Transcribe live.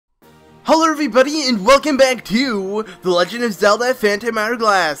Hello everybody and welcome back to The Legend of Zelda Phantom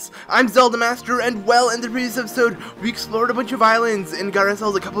Hourglass. I'm ZeldaMaster, and well, in the previous episode we explored a bunch of islands and got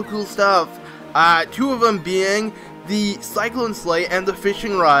ourselves a couple of cool stuff. Two of them being the Cyclone Sleigh and the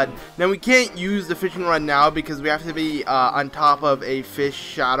fishing rod. Now we can't use the fishing rod now because we have to be on top of a fish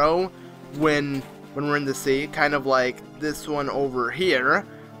shadow when we're in the sea, kind of like this one over here.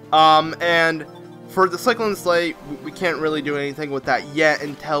 And for the Cyclone Sleigh, we can't really do anything with that yet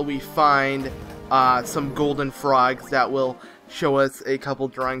until we find some golden frogs that will show us a couple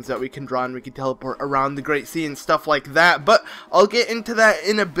drawings that we can draw, and we can teleport around the Great Sea and stuff like that. But I'll get into that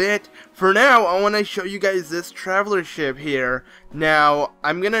in a bit. For now, I want to show you guys this traveler ship here. Now,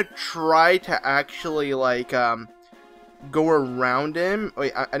 I'm going to try to actually, like, go around him.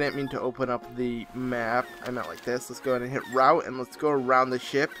 Wait, I didn't mean to open up the map. I meant like this. Let's go ahead and hit route, and let's go around the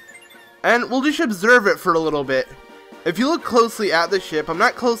ship. And we'll just observe it for a little bit. If you look closely at the ship, I'm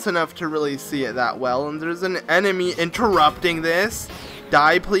not close enough to really see it that well. And there's an enemy interrupting this.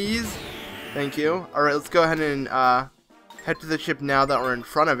 Die, please. Thank you. Alright, let's go ahead and head to the ship now that we're in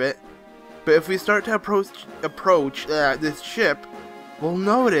front of it. But if we start to approach this ship, we'll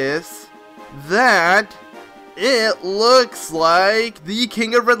notice that it looks like the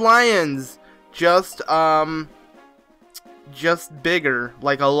King of Red Lions. Just bigger,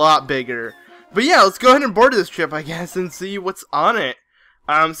 like a lot bigger. But yeah, let's go ahead and board this ship, I guess, and see what's on it.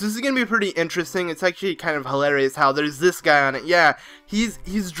 So this is gonna be pretty interesting. It's actually kind of hilarious how there's this guy on it. Yeah, he's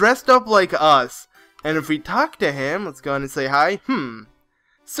dressed up like us. And if we talk to him, let's go ahead and say hi.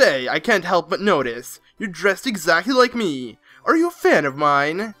 Say, I can't help but notice you're dressed exactly like me. Are you a fan of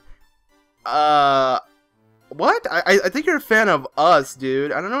mine? What? I think you're a fan of us,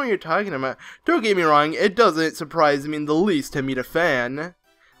 dude. I don't know what you're talking about. Don't get me wrong, it doesn't surprise me in the least to meet a fan.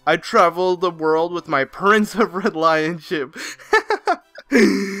 I traveled the world with my Prince of Red Lion ship.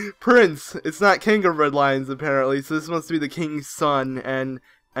 Prince. It's not King of Red Lions, apparently, so this must be the King's son, and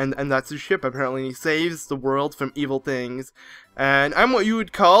that's his ship, apparently. He saves the world from evil things. And I'm what you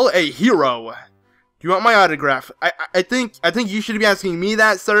would call a hero. Do you want my autograph? I think you should be asking me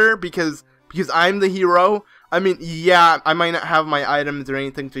that, sir, because I'm the hero. I mean, yeah, I might not have my items or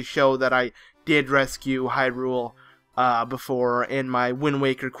anything to show that I did rescue Hyrule before in my Wind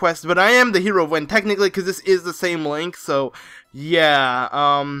Waker quest, but I am the hero of Wind, technically, because this is the same Link, so, yeah,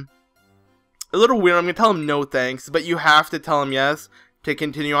 a little weird. I'm going to tell him no thanks, but you have to tell him yes to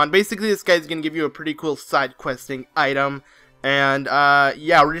continue on. Basically, this guy's going to give you a pretty cool side questing item, and,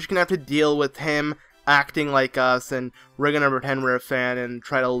 yeah, we're just going to have to deal with him acting like us, and we're gonna pretend we're a fan and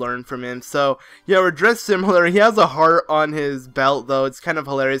try to learn from him. So yeah, we're dressed similar. He has a heart on his belt, though. It's kind of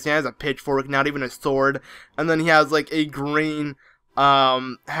hilarious. He has a pitchfork, not even a sword, and then he has like a green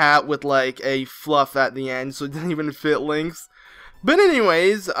hat with like a fluff at the end, so it doesn't even fit Link's. But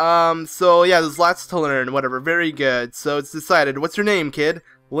anyways, so yeah, there's lots to learn. Whatever, very good. So it's decided. What's your name, kid?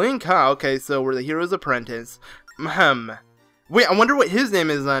 Link, huh? Okay, so we're the hero's apprentice. Wait, I wonder what his name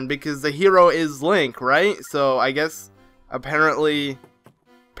is then, because the hero is Link, right? So I guess apparently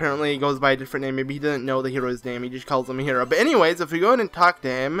he goes by a different name. Maybe he didn't know the hero's name. He just calls him a hero. But anyways, if we go ahead and talk to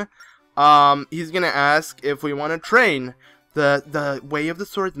him, he's gonna ask if we want to train the way of the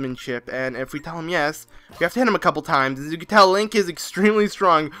swordsmanship, and if we tell him yes, we have to hit him a couple times. As you can tell, Link is extremely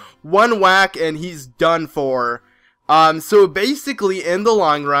strong. One whack and he's done for. So basically, in the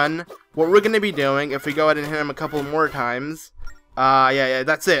long run, what we're gonna be doing, if we go ahead and hit him a couple more times, yeah,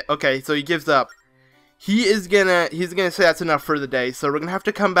 that's it. Okay, so he gives up. He's gonna say that's enough for the day. So we're gonna have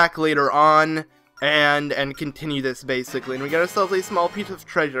to come back later on and continue this basically. And we got ourselves a small piece of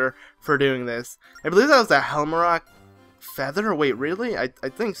treasure for doing this. I believe that was a Helmarock feather. Wait, really? I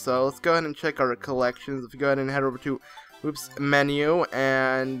think so. Let's go ahead and check our collections. If we go ahead and head over to menu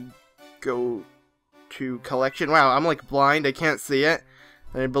and go to collection. Wow, I'm like blind. I can't see it.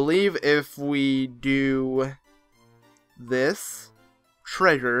 And I believe if we do this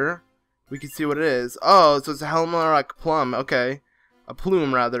treasure, we can see what it is. Oh, so it's a Helmarock plum. Okay, a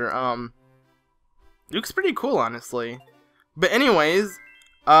plume rather. Looks pretty cool, honestly. But anyways,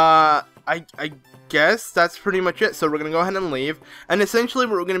 I guess that's pretty much it. So we're gonna go ahead and leave. And essentially,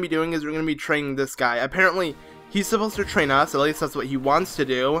 what we're gonna be doing is we're gonna be training this guy. Apparently, he's supposed to train us. At least that's what he wants to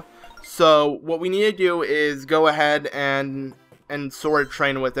do. So what we need to do is go ahead and sword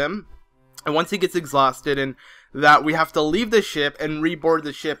train with him. And once he gets exhausted and that, we have to leave the ship and reboard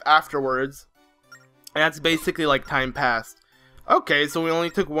the ship afterwards. And that's basically like time passed. Okay, so we only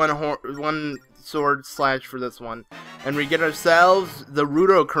took one sword slash for this one. And we get ourselves the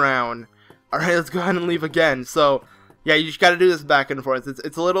Rudo crown. Alright, let's go ahead and leave again. So, yeah, you just gotta do this back and forth.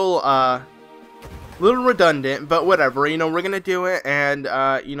 It's a little A little redundant, but whatever, you know, we're gonna do it, and,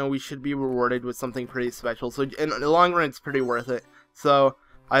 you know, we should be rewarded with something pretty special, so in the long run, it's pretty worth it. So,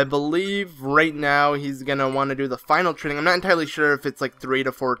 I believe right now he's gonna want to do the final training. I'm not entirely sure if it's like 3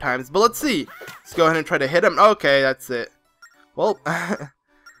 to 4 times, but let's see. Let's go ahead and try to hit him. Okay, that's it. Well,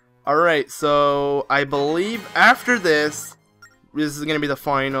 alright, so I believe after this is gonna be the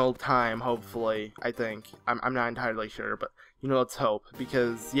final time, hopefully, I think. I'm not entirely sure, but you know, let's hope,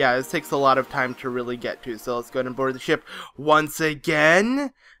 because yeah, this takes a lot of time to really get to. So let's go ahead and board the ship once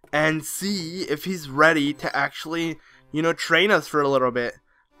again and see if he's ready to actually, you know, train us for a little bit.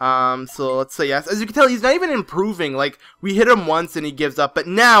 So let's say yes. As you can tell, he's not even improving. Like, we hit him once and he gives up, but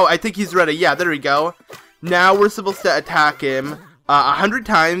now I think he's ready. Yeah, there we go. Now we're supposed to attack him 100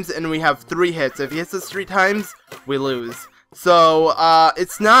 times, and we have 3 hits. If he hits us 3 times, we lose. So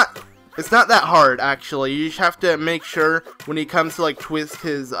it's not that hard, actually. You just have to make sure when he comes to like twist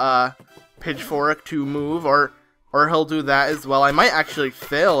his pitchfork to move, or he'll do that as well. I might actually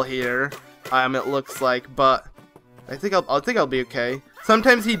fail here. It looks like, but I think I'll be okay.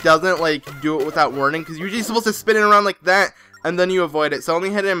 Sometimes he doesn't like do it without warning, because usually he's supposed to spin it around like that, and then you avoid it. So I only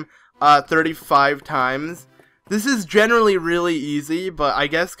hit him 35 times. This is generally really easy, but I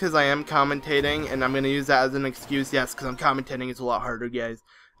guess because I am commentating, and I'm going to use that as an excuse. Yes, because I'm commentating, it's a lot harder, guys.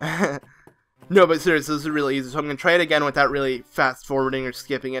 No, but seriously, this is really easy. So I'm going to try it again without really fast forwarding or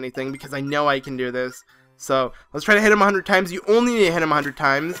skipping anything, because I know I can do this. So let's try to hit him 100 times. You only need to hit him 100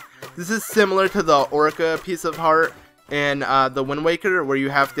 times. This is similar to the Orca piece of heart in the Wind Waker, where you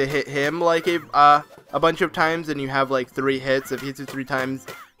have to hit him like a bunch of times, and you have like 3 hits. If he hits you 3 times,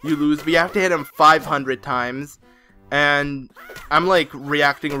 you lose. But you have to hit him 500 times. And I'm like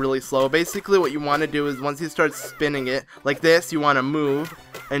reacting really slow. Basically what you want to do is once he starts spinning it like this, you want to move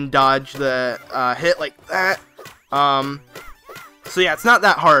and dodge the hit like that. So yeah, it's not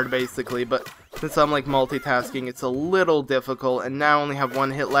that hard basically, but since I'm like multitasking, it's a little difficult. And now I only have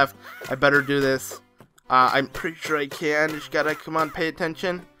 1 hit left. I better do this. I'm pretty sure I can. Just gotta, come on, pay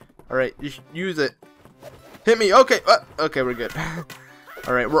attention. Alright, just use it. Hit me. Okay, okay, we're good.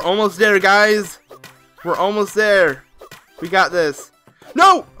 Alright, we're almost there, guys. We're almost there. We got this.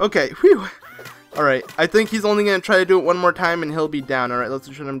 No! Okay, whew. Alright, I think he's only going to try to do it 1 more time and he'll be down. Alright, let's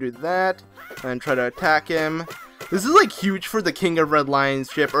try him do that. And try to attack him. This is like huge for the King of Red Lions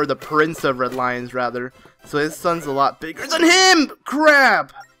ship, or the Prince of Red Lions, rather. So his son's a lot bigger than him!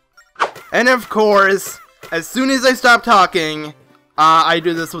 Crap! And of course, as soon as I stop talking, I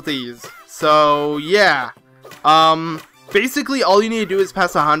do this with ease. So, yeah. Basically, all you need to do is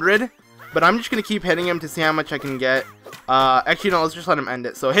pass 100. But I'm just going to keep hitting him to see how much I can get. Actually, no, let's just let him end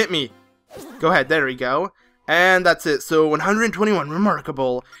it. So, hit me. Go ahead, there we go. And that's it. So, 121,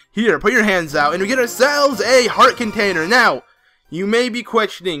 remarkable. Here, put your hands out, and we get ourselves a heart container. Now, you may be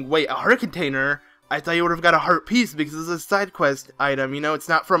questioning, wait, a heart container? I thought you would have got a heart piece because it's a side quest item, you know, it's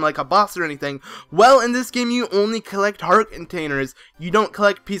not from like a boss or anything. Well, in this game you only collect heart containers. You don't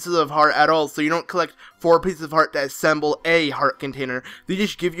collect pieces of heart at all, so you don't collect 4 pieces of heart to assemble a heart container. They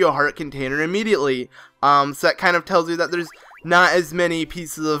just give you a heart container immediately. So that kind of tells you that there's not as many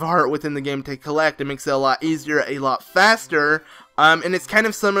pieces of heart within the game to collect. It makes it a lot easier, a lot faster. And it's kind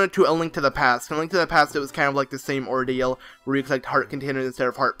of similar to A Link to the Past. In A Link to the Past, it was kind of like the same ordeal, where you collect heart containers instead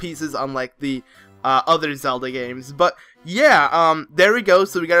of heart pieces, unlike the other Zelda games. But yeah, there we go.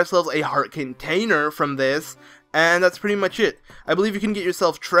 So we got ourselves a heart container from this, and that's pretty much it. I believe you can get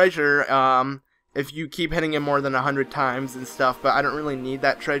yourself treasure if you keep hitting him more than 100 times and stuff, but I don't really need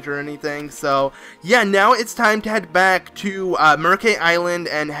that treasure or anything. So yeah, now it's time to head back to Mercay Island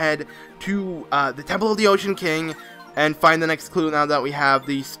and head to the Temple of the Ocean King and find the next clue, now that we have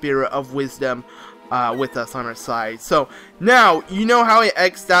the Spirit of Wisdom with us on our side. So now, you know how I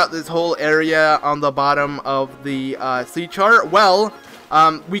X'd out this whole area on the bottom of the sea chart? Well,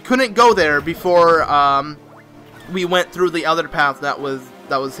 we couldn't go there before we went through the other path that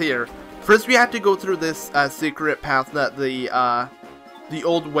was here. First, we had to go through this secret path that the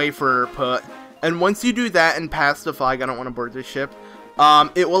old wafer put, and once you do that and pass the flag, I don't want to board this ship.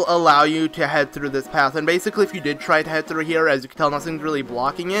 It will allow you to head through this path, and basically if you did try to head through here, as you can tell, nothing's really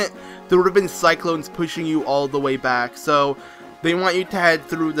blocking it. There would have been cyclones pushing you all the way back, so they want you to head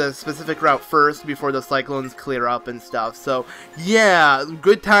through the specific route first before the cyclones clear up and stuff. So yeah,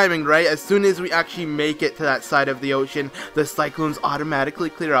 good timing, right? As soon as we actually make it to that side of the ocean, the cyclones automatically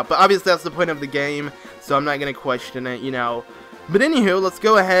clear up. But obviously that's the point of the game, so I'm not going to question it, you know. But anywho, let's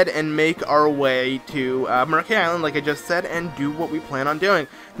go ahead and make our way to Mercay Island, like I just said, and do what we plan on doing.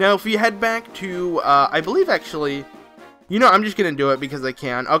 Now, if we head back to, I believe actually, you know, I'm just going to do it because I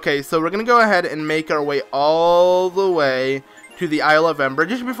can. Okay, so we're going to go ahead and make our way all the way to the Isle of Ember.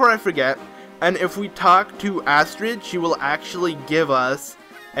 Just before I forget, and if we talk to Astrid, she will actually give us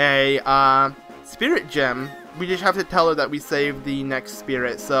a spirit gem. We just have to tell her that we saved the next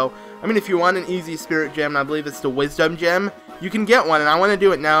spirit. So, I mean, if you want an easy spirit gem, I believe it's the wisdom gem, you can get one, and I want to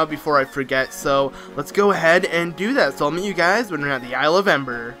do it now before I forget. So, let's go ahead and do that. So, I'll meet you guys when we're at the Isle of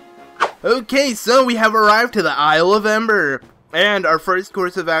Ember. Okay, so we have arrived to the Isle of Ember. And our first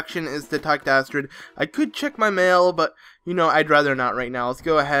course of action is to talk to Astrid. I could check my mail, but, you know, I'd rather not right now. Let's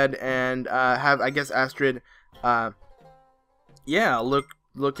go ahead and have, I guess, Astrid, yeah,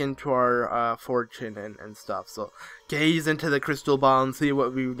 look into our fortune and stuff. So, gaze into the crystal ball and see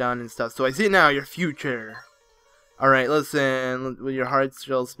what we've done and stuff. So, I see now your future. Alright, listen, will your heart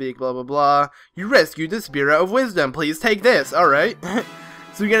shall speak, blah, blah, blah. You rescued the spirit of wisdom. Please take this. Alright.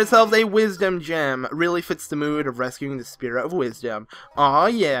 So we get ourselves a wisdom gem. Really fits the mood of rescuing the spirit of wisdom. Aw,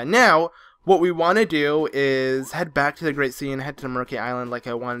 yeah. Now, what we want to do is head back to the Great Sea and head to Mercay Island like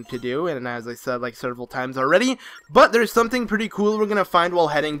I wanted to do. And as I said like several times already. But there's something pretty cool we're going to find while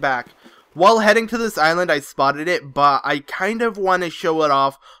heading back. While heading to this island, I spotted it. But I kind of want to show it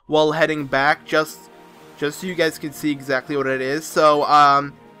off while heading back. Just so you guys can see exactly what it is.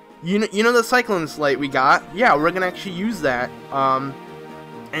 So, you know the cyclone slate we got? Yeah, we're going to actually use that.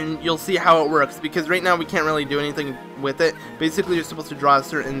 And you'll see how it works, because right now we can't really do anything with it. Basically, you're supposed to draw a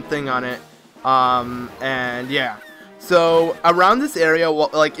certain thing on it, and yeah. So, around this area,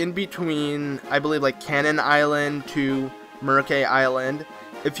 like in between, I believe, like Cannon Island to Mercay Island,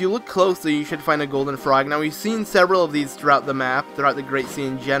 if you look closely, you should find a golden frog. Now, we've seen several of these throughout the map, throughout the Great Sea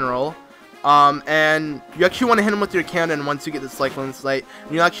in general, and you actually want to hit him with your cannon once you get the cyclone slate,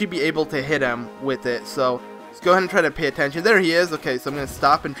 and you'll actually be able to hit him with it, so let's go ahead and try to pay attention. There he is. Okay, so I'm going to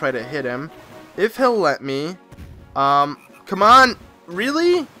stop and try to hit him. If he'll let me. Come on.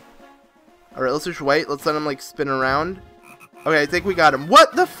 Really? Alright, let's just wait. Let's let him, like, spin around. Okay, I think we got him.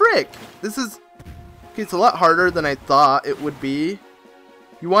 What the frick? This is... Okay, it's a lot harder than I thought it would be.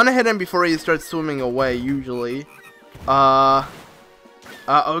 You want to hit him before he starts swimming away, usually. Okay.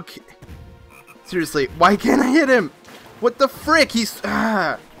 Seriously, why can't I hit him? What the frick? He's...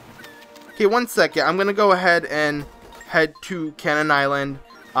 Okay, one second. I'm gonna go ahead and head to Cannon Island,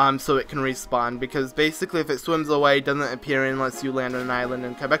 so it can respawn. Because basically, if it swims away, it doesn't appear unless you land on an island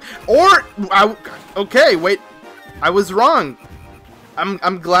and come back. Or, okay, wait, I was wrong.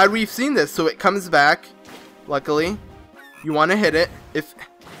 I'm glad we've seen this. So it comes back. Luckily, you want to hit it.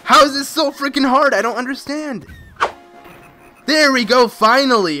 How is this so freaking hard? I don't understand. There we go.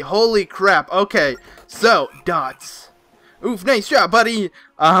 Finally, holy crap. Okay, so dots. Oof, nice shot, buddy.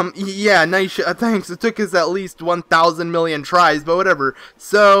 Yeah, nice shot. Thanks. It took us at least 1,000 million tries, but whatever.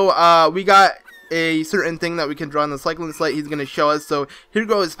 So, we got a certain thing that we can draw on the cyclone slate. He's gonna show us. So, here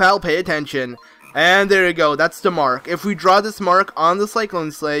goes, pal. Pay attention. And there you go. That's the mark. If we draw this mark on the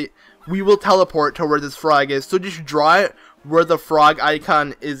cyclone slate, we will teleport to where this frog is. So, just draw it where the frog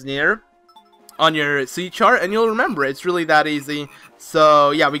icon is near on your sea chart, and you'll remember. It's really that easy.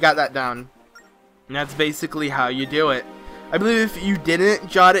 So, yeah, we got that down. And that's basically how you do it. I believe if you didn't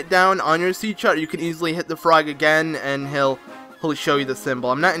jot it down on your sea chart, you can easily hit the frog again, and he'll show you the symbol.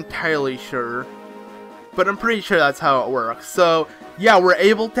 I'm not entirely sure, but I'm pretty sure that's how it works. So, yeah, we're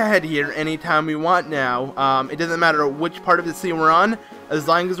able to head here anytime we want now. It doesn't matter which part of the sea we're on. As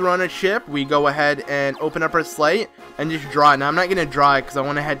long as we're on a ship, we go ahead and open up our slate and just draw it. Now, I'm not going to draw it because I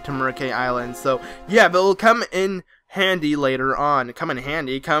want to head to Mercay Island. So, yeah, but it'll come in handy later on. Come in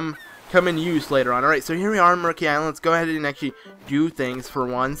handy. Come in use later on. Alright, so here we are on Mercay Island. Let's go ahead and actually do things for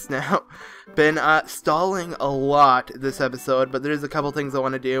once now. Been stalling a lot this episode, but there's a couple things I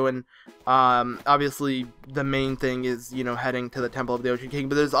want to do, and obviously the main thing is, you know, heading to the Temple of the Ocean King,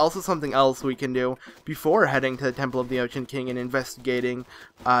 but there's also something else we can do before heading to the Temple of the Ocean King and investigating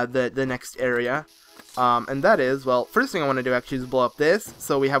the next area. And that is, well, first thing I want to do actually is blow up this,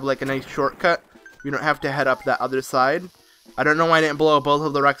 so we have like a nice shortcut. We don't have to head up that other side. I don't know why I didn't blow up both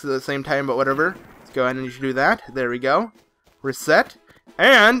of the wrecks at the same time, but whatever. Let's go ahead and do that. There we go. We're set.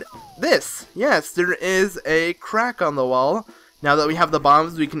 And this. Yes, there is a crack on the wall. Now that we have the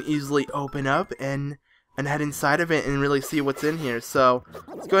bombs, we can easily open up and head inside of it and really see what's in here. So,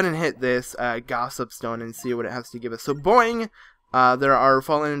 let's go ahead and hit this gossip stone and see what it has to give us. So, boing! There are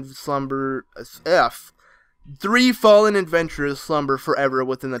fallen slumber... 3 fallen adventurers slumber forever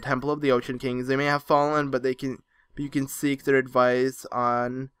within the Temple of the Ocean Kings. They may have fallen, but you can seek their advice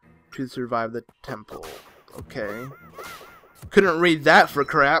on to survive the temple. Okay. Couldn't read that for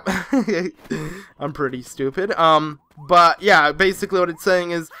crap. I'm pretty stupid. But yeah, basically what it's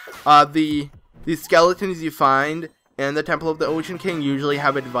saying is the skeletons you find in the Temple of the Ocean King usually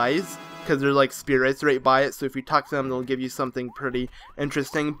have advice because they're like spirits right by it, so if you talk to them, they'll give you something pretty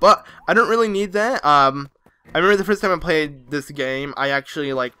interesting. But I don't really need that. I remember the first time I played this game, I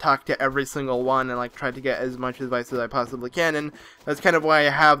actually like talked to every single one and like tried to get as much advice as I possibly can, and that's kind of why I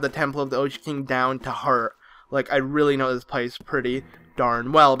have the Temple of the Ocean King down to heart. Like, I really know this place pretty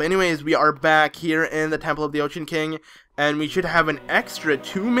darn well. But anyways, we are back here in the Temple of the Ocean King, and we should have an extra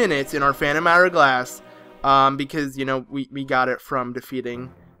 2 minutes in our Phantom Hourglass, because, you know, we got it from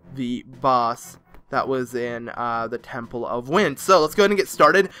defeating the boss that was in the Temple of Wind. So let's go ahead and get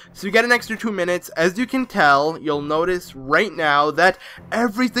started. So you got an extra 2 minutes. As you can tell, you'll notice right now that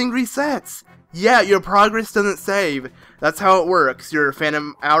everything resets. Yeah, your progress doesn't save. That's how it works. Your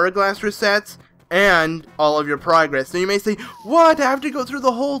Phantom Hourglass resets, and all of your progress. Now you may say, what? I have to go through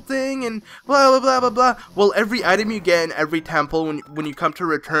the whole thing and blah blah blah blah blah. Well, every item you get in every temple, when you come to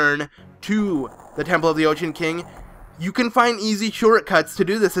return to the Temple of the Ocean King, you can find easy shortcuts to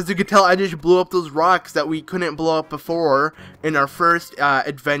do this. As you can tell, I just blew up those rocks that we couldn't blow up before in our first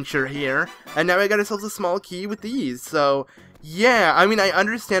adventure here. And now I got ourselves a small key with these. So, yeah, I mean, I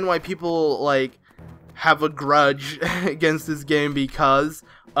understand why people, like, have a grudge against this game because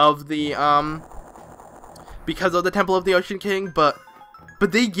of the Temple of the Ocean King, but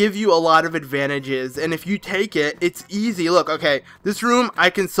they give you a lot of advantages, and if you take it, it's easy. Look, okay, this room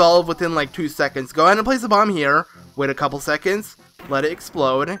I can solve within like 2 seconds. Go ahead and place a bomb here, wait a couple seconds, let it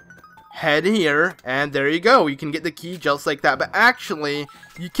explode, head here, and there you go. You can get the key just like that. But actually,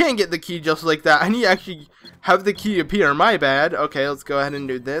 you can't get the key just like that. I need to actually have the key appear. My bad. Okay, let's go ahead and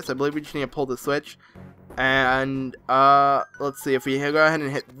do this. I believe we just need to pull the switch, and let's see, if we go ahead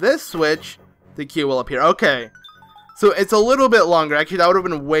and hit this switch, the key will appear. Okay, so it's a little bit longer. Actually, that would have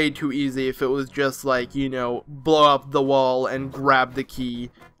been way too easy if it was just like, you know, blow up the wall and grab the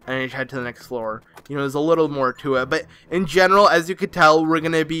key and just head to the next floor. You know, there's a little more to it. But in general, as you could tell, we're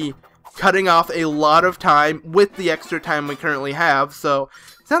going to be cutting off a lot of time with the extra time we currently have. So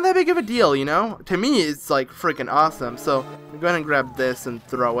it's not that big of a deal, you know? To me, it's like freaking awesome. So I'm going to grab this and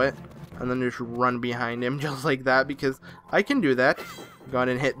throw it, and then just run behind him just like that, because I can do that. Go ahead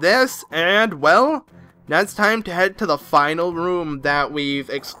and hit this, and, well, now it's time to head to the final room that we've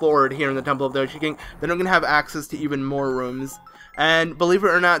explored here in the Temple of the Ocean King. Then we're going to have access to even more rooms. And believe it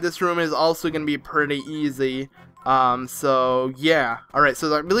or not, this room is also going to be pretty easy. So, yeah. Alright,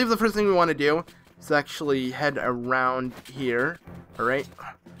 so I believe the first thing we want to do is actually head around here. Alright.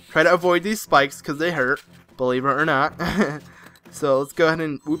 Try to avoid these spikes because they hurt, believe it or not. So let's go ahead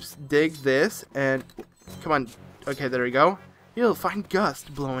and, oops, dig this. And, come on. Okay, there we go. You'll find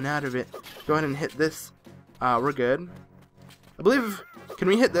gust blowing out of it. Go ahead and hit this. We're good. I believe... Can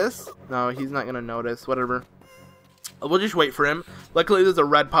we hit this? No, he's not gonna notice. Whatever. We'll just wait for him. Luckily, there's a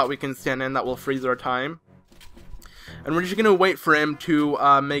red pot we can stand in that will freeze our time. And we're just gonna wait for him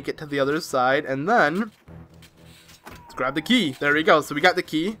to make it to the other side. And then... let's grab the key. There we go. So we got the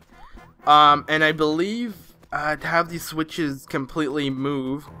key. And I believe to have these switches completely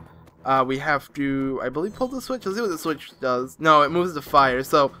move... we have to, I believe, pull the switch. Let's see what the switch does. No, it moves the fire.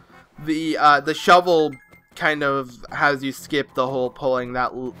 So the shovel kind of has you skip the whole pulling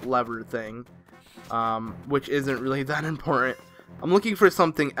that lever thing, which isn't really that important. I'm looking for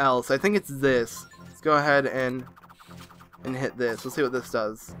something else. I think it's this. Let's go ahead and hit this. Let's see what this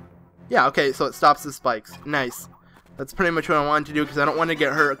does. Yeah, okay, so it stops the spikes. Nice. That's pretty much what I wanted to do, because I don't want to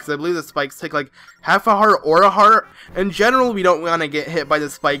get hurt, because I believe the spikes take like half a heart or a heart. In general, we don't want to get hit by the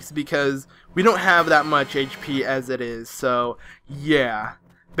spikes because we don't have that much HP as it is. So, yeah.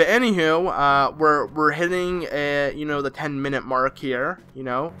 But anywho, we're hitting, you know, the 10-minute mark here, you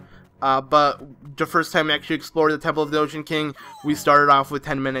know. But the first time we actually explored the Temple of the Ocean King, we started off with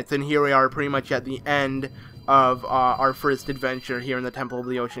 10 minutes, and here we are pretty much at the end of our first adventure here in the Temple of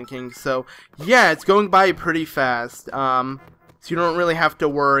the Ocean King. So yeah, it's going by pretty fast, so you don't really have to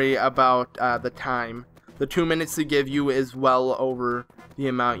worry about the time. The 2 minutes they give you is well over the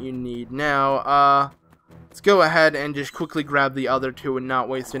amount you need. Now let's go ahead and just quickly grab the other two and not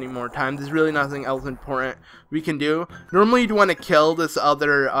waste any more time. There's really nothing else important we can do. Normally you'd want to kill this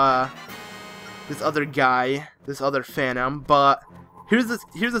other guy, this other phantom, but here's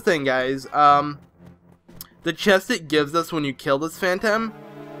the thing, guys. The chest it gives us when you kill this phantom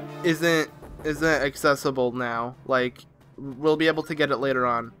isn't accessible now. Like, we'll be able to get it later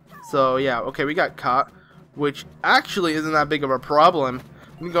on. So yeah, okay, we got caught, which actually isn't that big of a problem.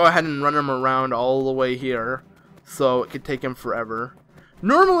 We can go ahead and run him around all the way here, so it could take him forever.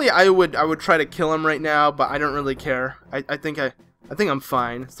 Normally I would try to kill him right now, but I don't really care. I think I'm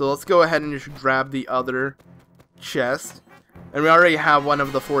fine. So let's go ahead and just grab the other chest, and we already have one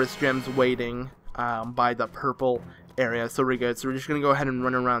of the forest gems waiting by the purple area, so we're good. So we're just gonna go ahead and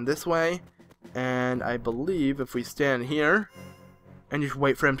run around this way, and I believe if we stand here and just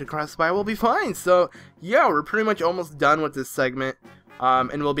wait for him to cross by, we'll be fine. So yeah, we're pretty much almost done with this segment.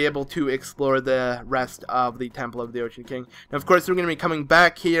 And we'll be able to explore the rest of the Temple of the Ocean King. Now, of course, we're going to be coming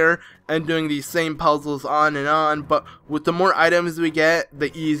back here and doing these same puzzles on and on, but with the more items we get,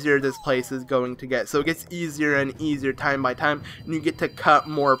 the easier this place is going to get. So it gets easier and easier time by time, and you get to cut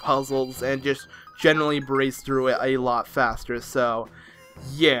more puzzles and just generally breeze through it a lot faster. So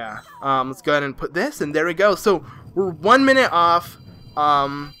yeah, let's go ahead and put this, and there we go. So we're 1 minute off.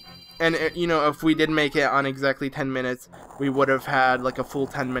 And you know, if we did make it on exactly 10 minutes, we would have had like a full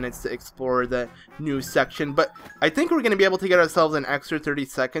 10 minutes to explore the new section. But I think we're going to be able to get ourselves an extra 30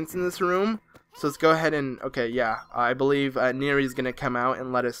 seconds in this room. So let's go ahead and, okay, yeah, I believe Neri is going to come out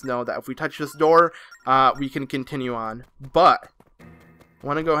and let us know that if we touch this door, we can continue on. But I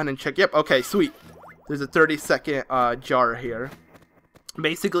want to go ahead and check. Yep, okay, sweet. There's a 30-second jar here.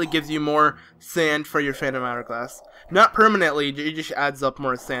 Basically gives you more sand for your Phantom Hourglass. Not permanently, it just adds up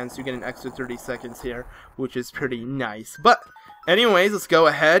more sand, so you get an extra 30 seconds here, which is pretty nice. But anyways, let's go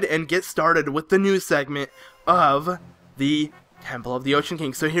ahead and get started with the new segment of the Temple of the Ocean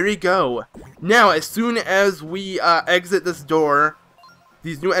King. So here we go. Now, as soon as we exit this door,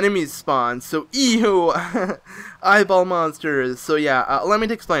 these new enemies spawn. So, ew! Eyeball monsters. So yeah, let me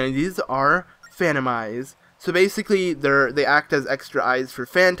explain. These are Phantom Eyes. So basically, they act as extra eyes for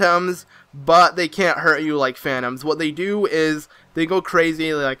phantoms, but they can't hurt you like phantoms. What they do is they go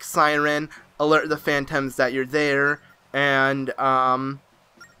crazy, like siren, alert the phantoms that you're there, and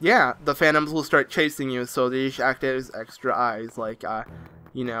yeah, the phantoms will start chasing you. So they just act as extra eyes, like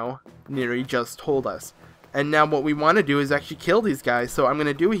you know, Neri just told us. And now what we want to do is actually kill these guys. So what I'm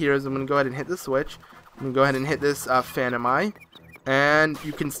gonna do here is I'm gonna go ahead and hit the switch. I'm gonna go ahead and hit this Phantom Eye, and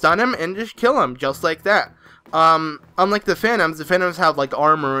you can stun him and just kill him just like that. Unlike the phantoms have like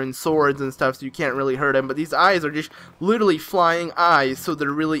armor and swords and stuff, so you can't really hurt them, but these eyes are just literally flying eyes, so they're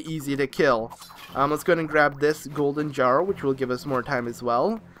really easy to kill. Let's go ahead and grab this golden jar, which will give us more time as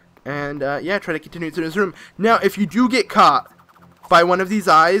well, and yeah, try to continue through this room. Now, if you do get caught by one of these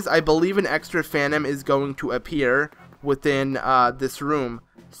eyes, I believe an extra phantom is going to appear within this room,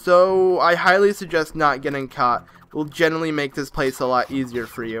 so I highly suggest not getting caught. It will generally make this place a lot easier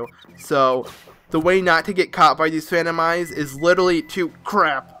for you. So the way not to get caught by these Phantom Eyes is literally to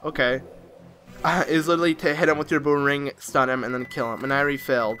is literally to hit him with your boomerang, stun him, and then kill him. And I already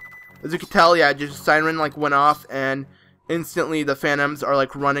failed. As you can tell, yeah, just siren like went off, and instantly the phantoms are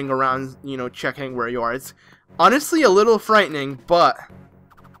like running around, you know, checking where you are. It's honestly a little frightening, but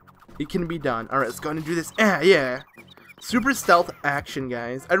it can be done. All right, let's go ahead and do this. Yeah. Super stealth action,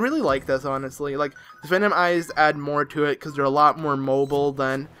 guys. I really like this, honestly. Like, the Phantom Eyes add more to it because they're a lot more mobile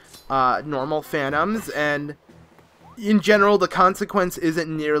than normal phantoms, and in general the consequence isn't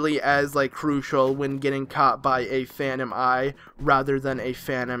nearly as like crucial when getting caught by a Phantom Eye rather than a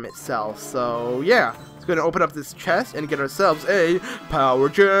phantom itself. So yeah, let's go and open up this chest and get ourselves a power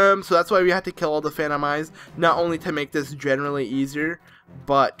gem. So that's why we had to kill all the Phantom Eyes, not only to make this generally easier,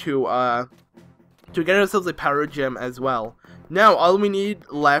 but to get ourselves a power gem as well. Now all we need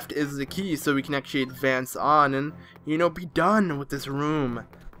left is the key, so we can actually advance on and, you know, be done with this room.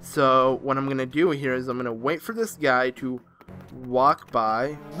 So what I'm gonna do here is I'm gonna wait for this guy to walk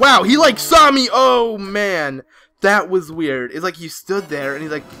by. Wow, he like saw me. Oh man, that was weird. It's like he stood there and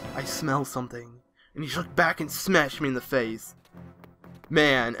he's like, I smell something, and he looked back and smashed me in the face.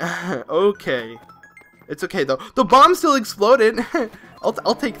 Man, okay, it's okay though. The bomb still exploded.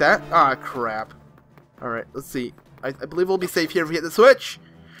 I'll take that. Ah, crap. All right, let's see. I believe we'll be safe here if we hit the switch.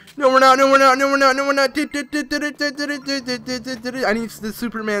 No, we're not. No, we're not. No, we're not. No, we're not. I need the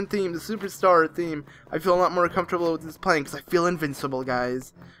Superman theme, the Superstar theme. I feel a lot more comfortable with this playing because I feel invincible,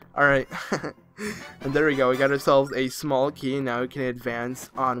 guys. Alright. And there we go. We got ourselves a small key. Now we can advance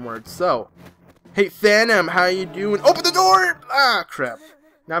onward. So, hey, Phantom, how you doing? Open the door! Ah, crap.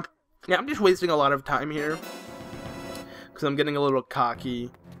 Now I'm just wasting a lot of time here because I'm getting a little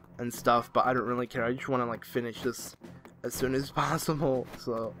cocky and stuff, but I don't really care. I just want to, like, finish this as soon as possible.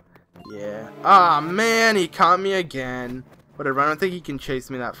 So yeah. Ah, man, he caught me again. Whatever, I don't think he can chase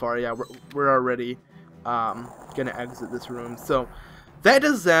me that far. Yeah, we're already gonna exit this room. So that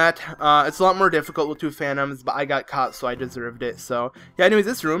does that. It's a lot more difficult with two phantoms, but I got caught, so I deserved it. So yeah, anyways,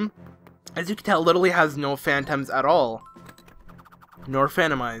 this room, as you can tell, literally has no phantoms at all, nor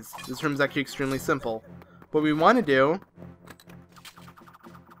Phantom Eyes. This room is actually extremely simple. What we want to do,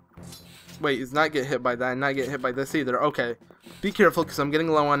 wait, is not get hit by that, and not get hit by this either. Okay, be careful because I'm getting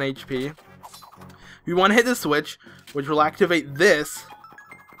low on HP. We want to hit the switch, which will activate this,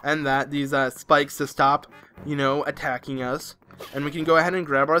 and that, these spikes to stop, you know, attacking us. And we can go ahead and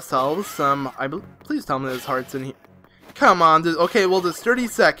grab ourselves some, please tell me there's hearts in here. Come on, okay, well there's 30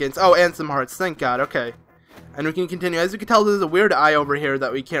 seconds. Oh, and some hearts, thank God, okay. And we can continue. As you can tell, there's a weird eye over here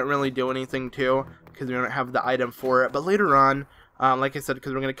that we can't really do anything to, because we don't have the item for it. But later on, like I said,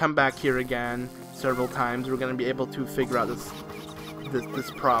 because we're going to come back here again several times, we're going to be able to figure out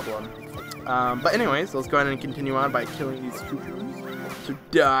this problem. But anyways, let's go ahead and continue on by killing these creatures to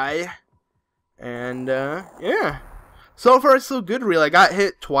die. And, yeah. So far, so good, really. I got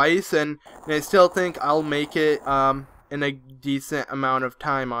hit twice, and I still think I'll make it in a decent amount of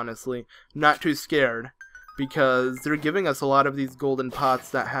time, honestly. Not too scared, because they're giving us a lot of these golden pots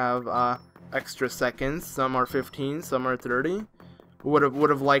that have extra seconds. Some are 15, some are 30. Would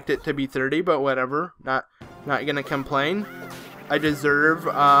have liked it to be 30, but whatever. Not gonna complain. I deserve,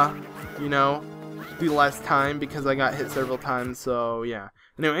 you know, the less time because I got hit several times, so yeah.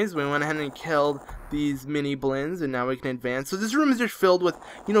 Anyways, we went ahead and killed these mini blins, and now we can advance. So this room is just filled with,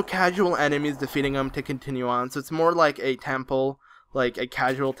 you know, casual enemies, defeating them to continue on. So it's more like a temple, like a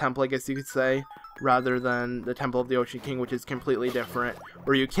casual temple, I guess you could say, rather than the Temple of the Ocean King, which is completely different,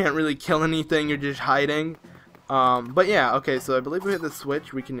 where you can't really kill anything, you're just hiding. But yeah, okay, so I believe we hit the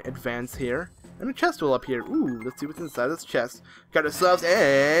switch, we can advance here. And a chest will appear. Ooh, let's see what's inside this chest. Got ourselves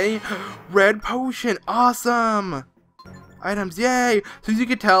a red potion. Awesome! Items, yay! So as you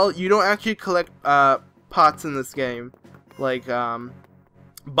can tell, you don't actually collect pots in this game, like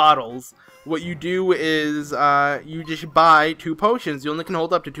bottles. What you do is you just buy 2 potions. You only can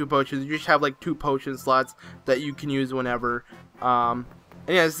hold up to 2 potions. You just have like 2 potion slots that you can use whenever. And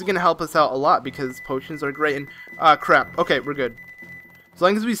yeah, this is gonna help us out a lot because potions are great. And crap. Okay, we're good. As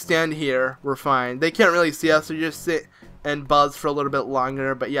long as we stand here, we're fine. They can't really see us, so just sit and buzz for a little bit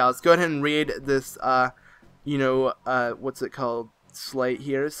longer. But yeah, let's go ahead and read this, you know, what's it called? Slate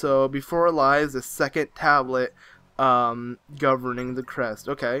here. So, before lies the second tablet governing the crest.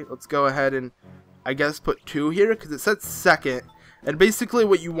 Okay, let's go ahead and, I guess, put 2 here, because it said second. And basically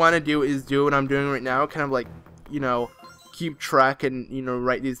what you want to do is do what I'm doing right now, kind of like, you know, keep track and, you know,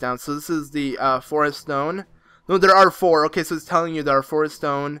 write these down. So this is the forest stone. No, there are 4. Okay, so it's telling you there are 4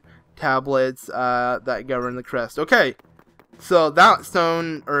 stone tablets that govern the crest. Okay, so that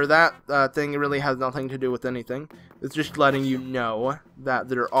stone, or that thing really has nothing to do with anything. It's just letting you know that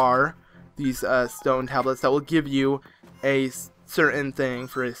there are these stone tablets that will give you a certain thing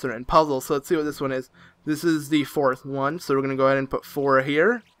for a certain puzzle. So let's see what this one is. This is the 4th one, so we're going to go ahead and put 4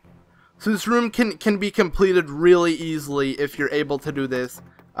 here. So this room can be completed really easily if you're able to do this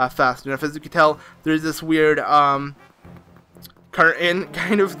fast enough. As you can tell, there's this weird curtain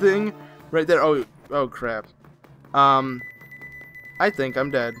kind of thing right there. Oh crap. I think I'm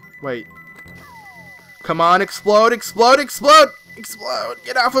dead. Wait. Come on, explode, explode, explode, explode!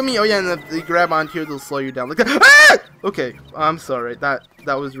 Get off of me! Oh yeah, and if you grab onto here, they'll slow you down like that. Ah! Okay, I'm sorry. That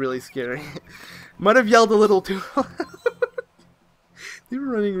was really scary. Might have yelled a little too loud. They were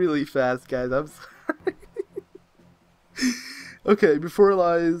running really fast, guys. I'm sorry. Okay, before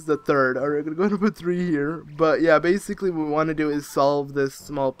lies the 3rd. Alright, I'm gonna go ahead and put 3 here. But yeah, basically what we want to do is solve this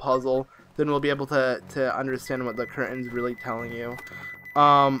small puzzle. Then we'll be able to understand what the curtain's really telling you.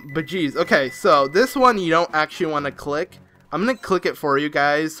 But geez, okay, so this one you don't actually want to click. I'm gonna click it for you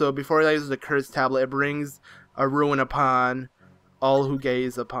guys. So before lies the cursed tablet, it brings a ruin upon all who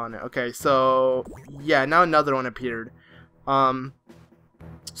gaze upon it. Okay, so yeah, now another one appeared. So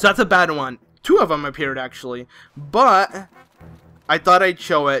that's a bad one. 2 of them appeared actually, but I thought I'd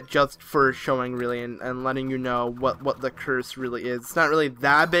show it just for showing really and letting you know what the curse really is. It's not really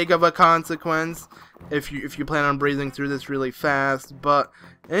that big of a consequence if you plan on breezing through this really fast, but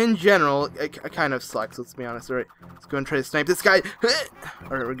in general it kind of sucks, let's be honest. Alright, let's go and try to snipe this guy.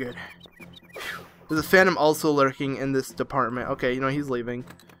 Alright, we're good. There's a phantom also lurking in this department. Okay, you know, he's leaving.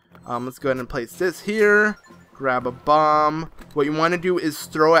 Let's go ahead and place this here. Grab a bomb. What you want to do is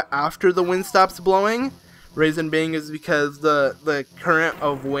throw it after the wind stops blowing. Reason being is because the current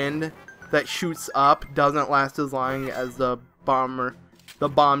of wind that shoots up doesn't last as long as the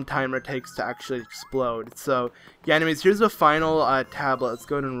bomb timer takes to actually explode. So yeah, anyways, here's the final tablet. Let's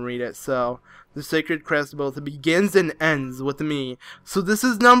go ahead and read it. So the sacred crest both begins and ends with me. So this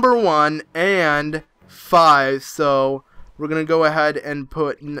is number 1 and 5. So we're gonna go ahead and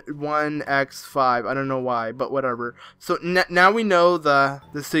put 1x5. I don't know why, but whatever. So now we know the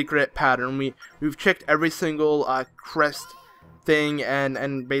secret pattern. We've checked every single crest thing,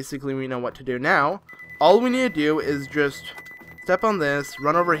 and basically we know what to do. Now all we need to do is just step on this,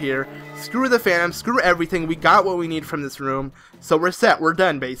 run over here, screw the phantom, screw everything. We got what we need from this room, so we're set. We're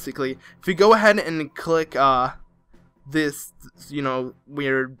done basically. If you go ahead and click this, you know,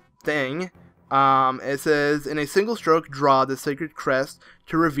 weird thing. It says, in a single stroke, draw the sacred crest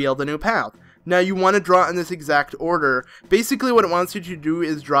to reveal the new path. Now, you want to draw it in this exact order. Basically, what it wants you to do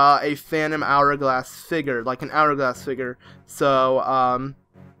is draw a phantom hourglass figure, like an hourglass figure. So,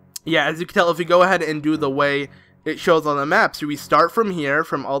 yeah, as you can tell, if we go ahead and do the way it shows on the map, so we start from here,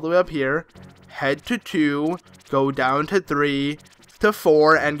 from all the way up here, head to 2, go down to 3, to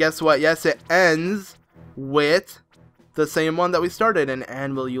 4, and guess what? Yes, it ends with the same one that we started in,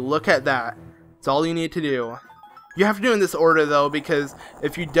 and will you look at that? That's all you need to do. You have to do it in this order, though, because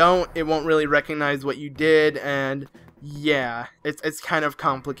if you don't, it won't really recognize what you did, and yeah, it's kind of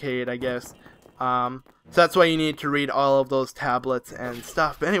complicated, I guess. So that's why you need to read all of those tablets and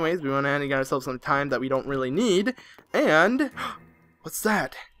stuff. But anyways, we went ahead and got ourselves some time that we don't really need, and what's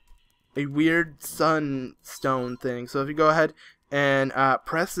that? A weird sunstone thing. So if you go ahead and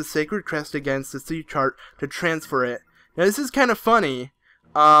press the sacred crest against the sea chart to transfer it. Now this is kind of funny.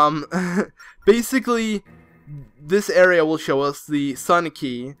 Basically, this area will show us the sun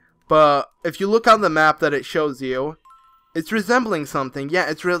key, but if you look on the map that it shows you, it's resembling something. Yeah,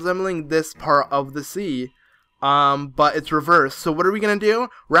 it's resembling this part of the sea, but it's reversed. So what are we gonna do?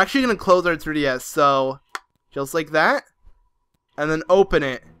 We're actually gonna close our 3DS, so just like that, and then open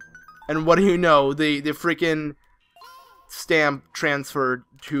it, and what do you know? The freaking stamp transferred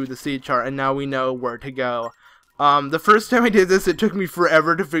to the sea chart, and now we know where to go. The first time I did this, it took me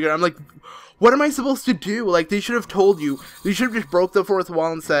forever to figure out. I'm like, what am I supposed to do? Like, they should have told you. They should have just broke the fourth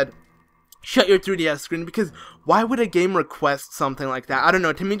wall and said, shut your 3DS screen, because why would a game request something like that? I don't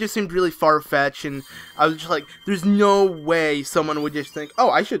know, to me it just seemed really far-fetched, and I was just like, there's no way someone would just think, oh,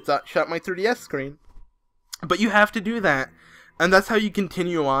 I should shut my 3DS screen. But you have to do that, and that's how you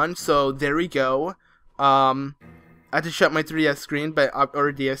continue on, so there we go. I had to shut my 3DS screen,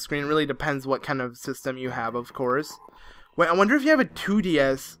 or DS screen, it really depends what kind of system you have, of course. Wait, I wonder if you have a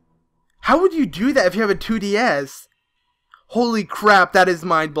 2DS. How would you do that if you have a 2DS? Holy crap, that is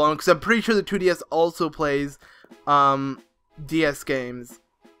mind-blowing, because I'm pretty sure the 2DS also plays, DS games.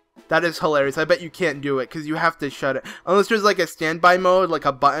 That is hilarious. I bet you can't do it, because you have to shut it. Unless there's, like, a standby mode, like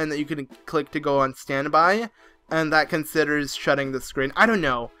a button that you can click to go on standby, and that considers shutting the screen. I don't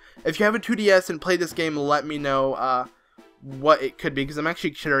know. If you have a 2DS and play this game, let me know, what it could be, because I'm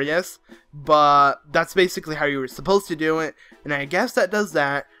actually curious. But that's basically how you were supposed to do it, and I guess that does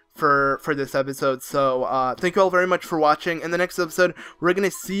that for this episode. So thank you all very much for watching. In the next episode, we're gonna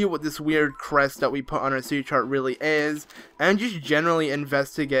see what this weird crest that we put on our sea chart really is, and just generally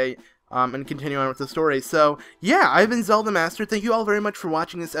investigate and continue on with the story. So yeah, I've been ZeldaMaster. Thank you all very much for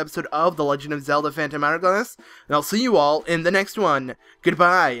watching this episode of The Legend of Zelda Phantom Hourglass, and I'll see you all in the next one.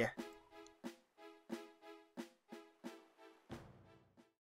 Goodbye.